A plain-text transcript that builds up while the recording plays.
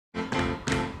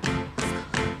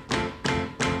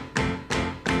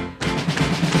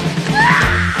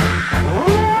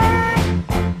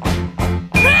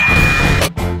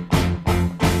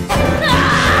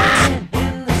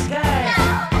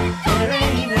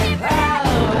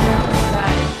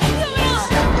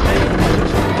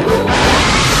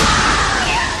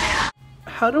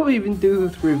how do I even do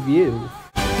this review?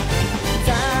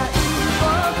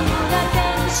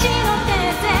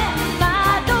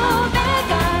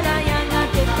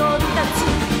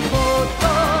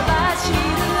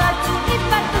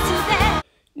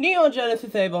 Genesis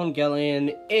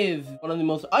Evangelion is one of the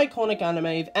most iconic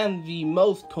animes and the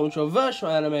most controversial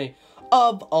anime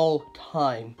of all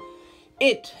time.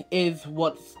 It is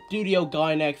what Studio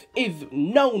Gainax is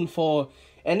known for,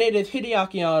 and it is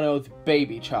Hideaki Anno's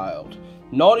baby child.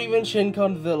 Not even Shin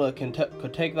Godzilla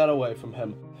could take that away from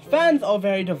him. Fans are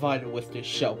very divided with this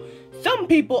show. Some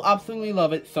people absolutely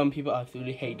love it, some people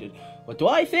absolutely hate it. What do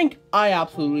I think? I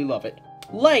absolutely love it.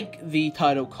 Like the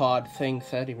title card thing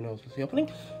said, even though it was the opening,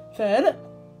 said,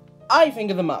 I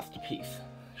think it's a masterpiece.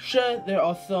 Sure, there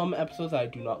are some episodes I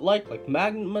do not like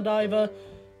Magma Diver,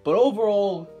 but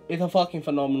overall, it's a fucking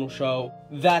phenomenal show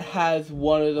that has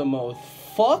one of the most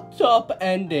fucked up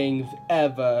endings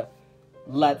ever.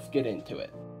 Let's get into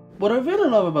it. What I really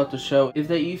love about the show is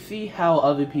that you see how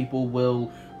other people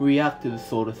will react to this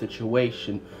sort of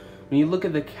situation. When you look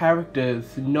at the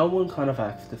characters, no one kind of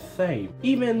acts the same.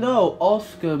 Even though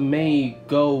Asuka may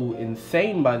go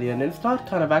insane by the end and start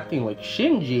kind of acting like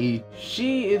Shinji,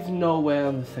 she is nowhere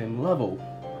on the same level.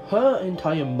 Her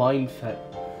entire mindset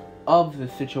of the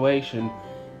situation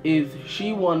is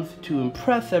she wants to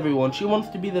impress everyone, she wants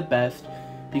to be the best,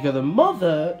 because her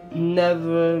mother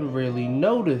never really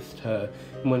noticed her.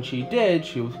 And when she did,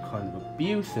 she was kind of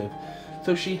abusive.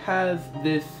 So she has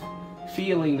this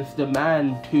feeling, this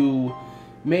demand to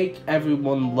make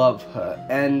everyone love her,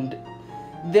 and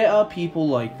there are people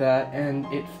like that, and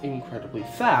it's incredibly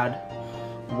sad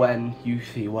when you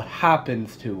see what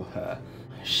happens to her.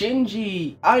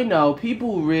 Shinji, I know,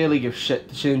 people really give shit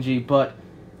to Shinji, but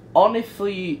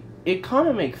honestly, it kind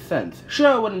of makes sense. Sure,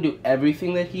 I wouldn't do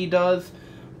everything that he does,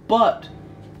 but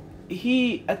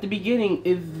he, at the beginning,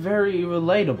 is very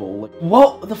relatable. Like,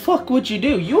 what the fuck would you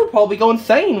do? You would probably go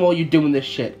insane while you're doing this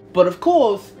shit. But of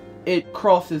course, it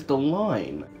crosses the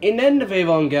line. In End of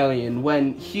Evangelion,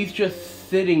 when he's just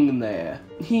sitting there,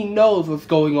 he knows what's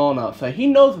going on outside. He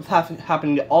knows what's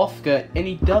happening to Asuka, and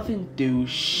he doesn't do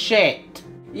shit.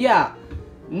 Yeah,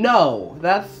 no,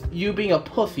 that's you being a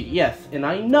pussy, yes, and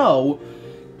I know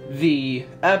the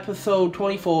episode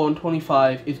 24 and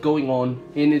 25 is going on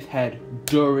in his head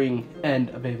during End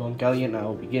of Evangelion. I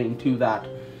will be getting to that.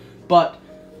 But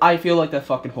I feel like that's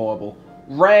fucking horrible.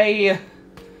 Rei,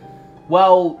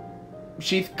 well,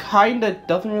 she's kinda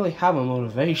doesn't really have a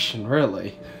motivation,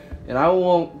 really. And I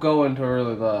won't go into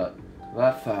really that.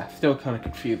 That's still kinda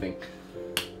confusing.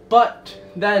 But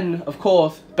then, of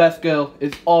course, best girl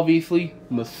is obviously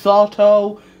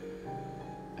Misato.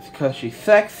 It's because she's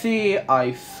sexy,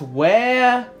 I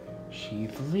swear. She's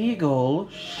legal.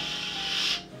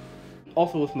 Shh.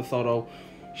 Also with Misato,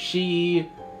 she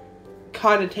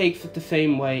kind of takes it the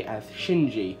same way as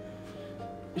Shinji.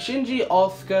 Shinji,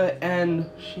 Asuka, and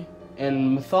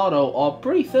Misato are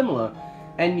pretty similar,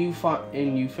 and you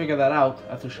figure that out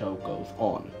as the show goes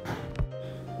on.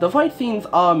 The fight scenes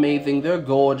are amazing, they're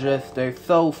gorgeous, they're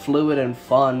so fluid and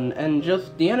fun, and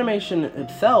just the animation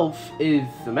itself is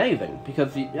amazing,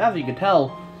 because as you can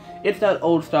tell, it's that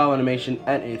old style animation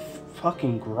and it's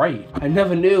fucking great. I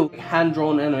never knew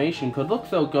hand-drawn animation could look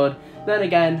so good. Then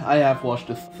again, I have watched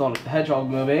the Sonic the Hedgehog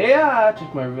movie, yeah,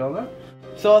 check my review on that.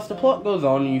 So as the plot goes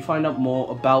on, you find out more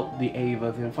about the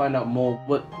Avas and find out more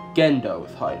what Gendo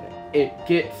is hiding. It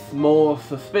gets more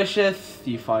suspicious,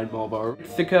 you find more about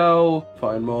Ritsuko,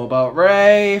 find more about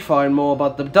Rei, find more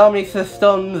about the dummy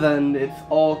systems, and it's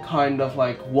all kind of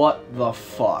like, what the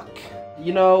fuck?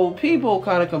 You know, people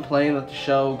kind of complain that the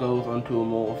show goes onto a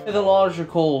more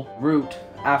physiological route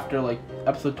after like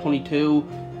episode 22,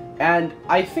 and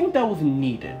I think that was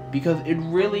needed, because it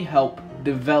really helped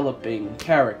developing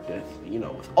characters, you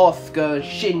know, with Asuka,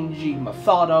 Shinji,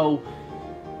 Misato,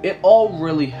 it all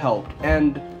really helped,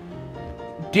 and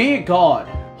dear God,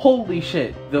 holy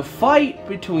shit, the fight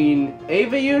between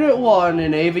Ava Unit 1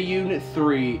 and Ava Unit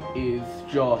 3 is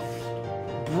just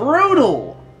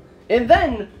brutal! And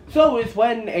then, so is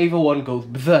when Ava 1 goes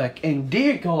berserk, and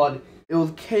dear God, it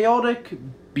was chaotic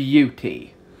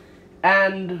beauty.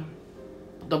 And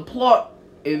the plot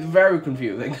is very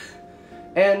confusing.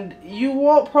 And you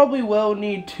probably will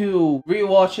need to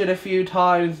rewatch it a few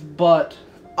times, but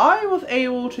I was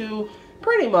able to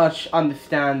pretty much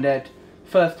understand it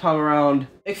first time around,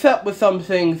 except with some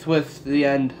things with the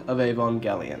End of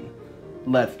Evangelion.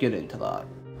 Let's get into that.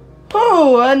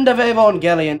 Oh, End of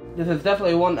Evangelion. This is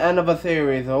definitely one end of a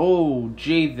series. Oh,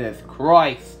 Jesus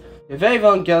Christ. If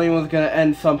Evangelion was gonna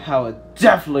end somehow, it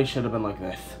definitely should have been like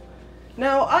this.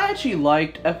 Now, I actually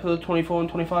liked episode 24 and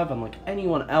 25, unlike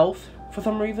anyone else, for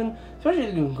some reason, especially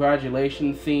the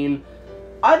congratulations scene.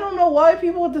 I don't know why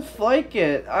people dislike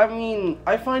it. I mean,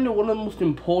 I find it one of the most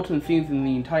important scenes in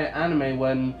the entire anime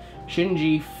when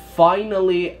Shinji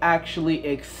finally actually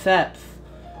accepts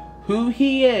who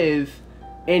he is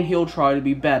and he'll try to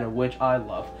be better, which I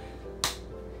love.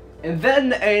 And then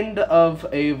the end of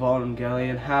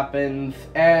Evangelion happens,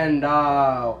 and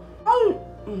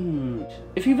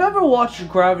if you've ever watched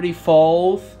Gravity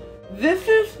Falls, this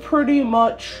is pretty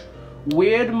much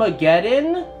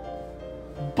Weirdmageddon,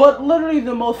 but literally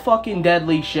the most fucking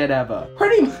deadly shit ever.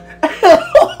 Pretty much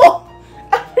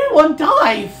everyone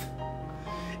dies!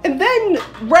 And then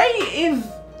Rei is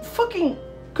fucking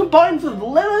combines with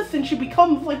Lilith and she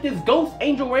becomes like this ghost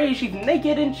angel Rei, she's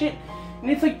naked and shit. And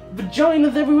it's like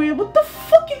vaginas everywhere. What the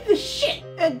fuck is this shit?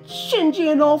 And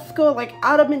Shinji and Asuka, like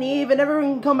Adam and Eve, and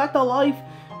everyone can come back to life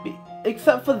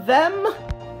except for them?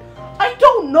 I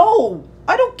don't know.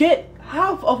 I don't get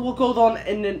half of what goes on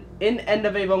in End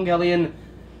of Evangelion.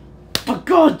 But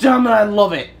god damn it, I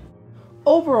love it.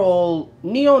 Overall,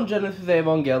 Neon Genesis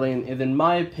Evangelion is, in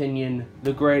my opinion,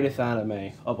 the greatest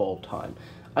anime of all time.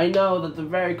 I know that's a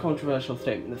very controversial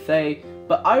statement to say,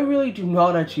 but I really do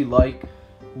not actually like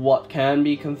what can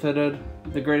be considered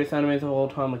the greatest animes of all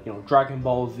time, like, you know, Dragon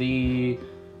Ball Z,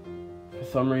 for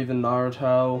some reason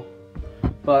Naruto,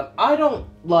 but I don't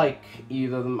like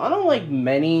either of them. I don't like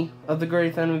many of the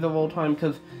greatest animes of all time,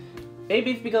 because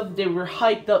maybe it's because they were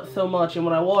hyped up so much, and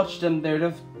when I watched them, they're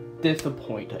just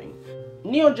disappointing.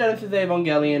 Neon Genesis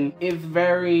Evangelion is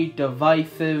very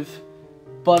divisive,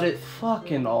 but it's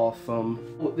fucking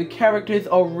awesome. The characters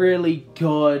are really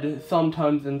good,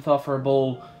 sometimes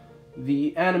insufferable.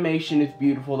 The animation is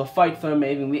beautiful, the fights are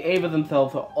amazing, the Eva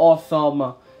themselves are awesome,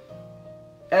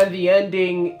 and the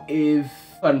ending is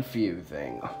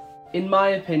confusing. In my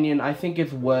opinion, I think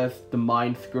it's worth the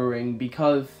mind screwing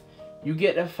because you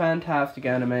get a fantastic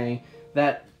anime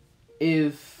that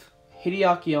is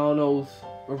Hideaki Anno's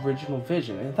original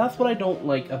vision, and that's what I don't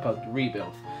like about the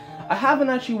rebuilds. I haven't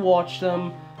actually watched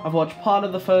them. I've watched part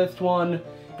of the first one,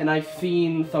 and I've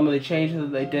seen some of the changes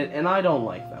that they did, and I don't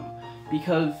like them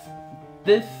because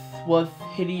this was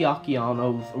Hideaki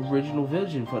Anno's original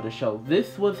vision for the show.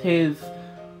 This was his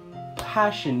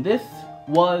passion. This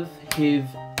was his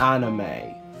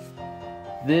anime.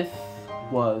 This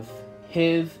was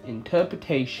his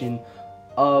interpretation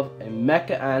of a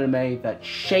mecha anime that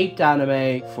shaped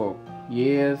anime for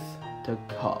years to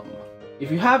come. If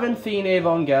you haven't seen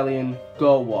Evangelion,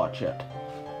 go watch it.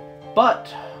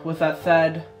 But with that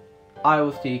said, I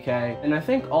was TK, and I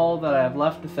think all that I have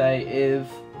left to say is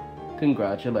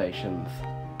congratulations.